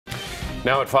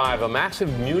Now at 5, a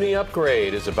massive MUNI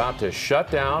upgrade is about to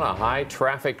shut down a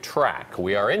high-traffic track.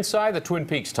 We are inside the Twin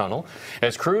Peaks tunnel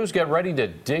as crews get ready to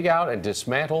dig out and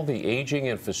dismantle the aging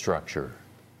infrastructure.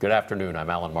 Good afternoon. I'm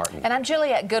Alan Martin. And I'm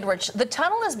Juliette Goodrich. The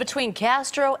tunnel is between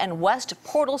Castro and West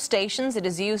Portal stations. It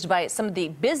is used by some of the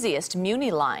busiest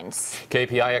MUNI lines.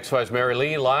 KPIX 5's Mary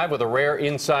Lee live with a rare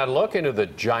inside look into the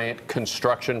giant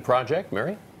construction project.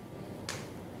 Mary?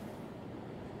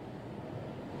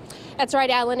 That's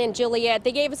right, Alan and Juliette.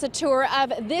 They gave us a tour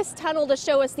of this tunnel to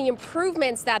show us the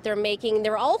improvements that they're making.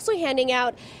 They're also handing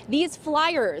out these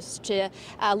flyers to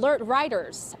alert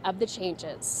riders of the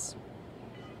changes.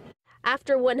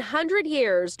 After 100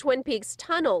 years, Twin Peaks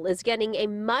Tunnel is getting a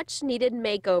much-needed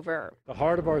makeover. The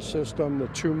heart of our system, the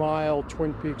 2-mile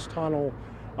Twin Peaks Tunnel,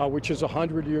 which is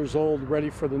 100 years old, ready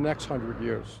for the next 100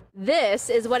 years. This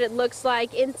is what it looks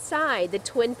like inside the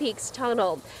Twin Peaks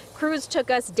Tunnel. Crews took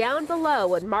us down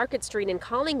below on Market Street in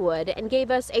Collingwood and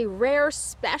gave us a rare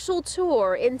special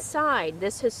tour inside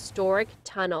this historic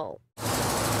tunnel.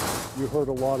 You heard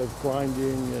a lot of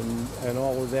grinding and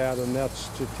all of that, and that's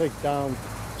to take down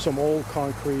some old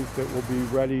concrete that will be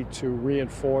ready to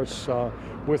reinforce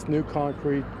with new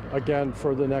concrete again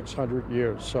for the next 100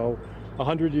 years. So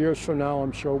 100 years from now,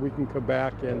 I'm sure we can come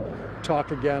back and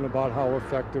talk again about how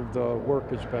effective the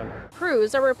work has been.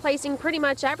 Crews are replacing pretty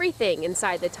much everything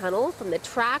inside the tunnel, from the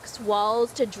tracks,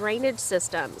 walls to drainage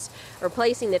systems.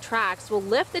 Replacing the tracks will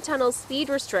lift the tunnel's speed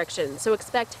restrictions, so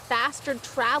expect faster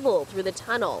travel through the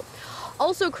tunnel.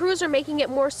 Also, crews are making it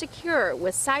more secure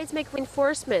with seismic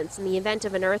reinforcements in the event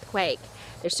of an earthquake.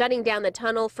 They're shutting down the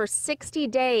tunnel for 60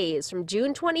 days from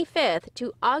June 25th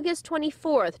to August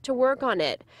 24th to work on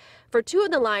it. For two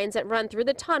of the lines that run through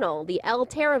the tunnel, the L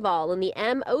Taraval and the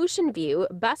M Ocean View,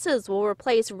 buses will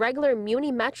replace regular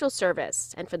MUNI Metro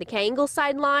service. And for the K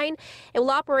Ingleside line, it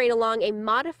will operate along a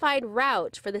modified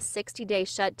route for the 60-day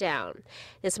shutdown.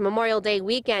 This Memorial Day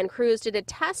weekend, crews did a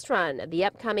test run of the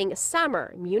upcoming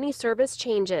summer MUNI service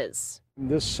changes.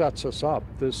 This sets us up.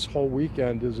 This whole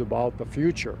weekend is about the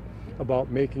future, about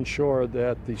making sure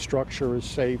that the structure is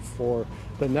safe for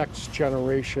the next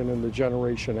generation and the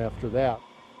generation after that.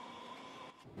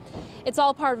 It's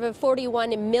all part of a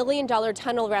 $41 million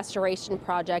tunnel restoration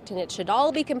project, and it should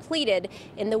all be completed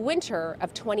in the winter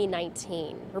of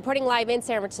 2019. Reporting live in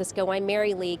San Francisco, I'm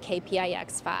Mary Lee,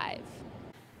 KPIX 5.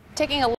 Taking a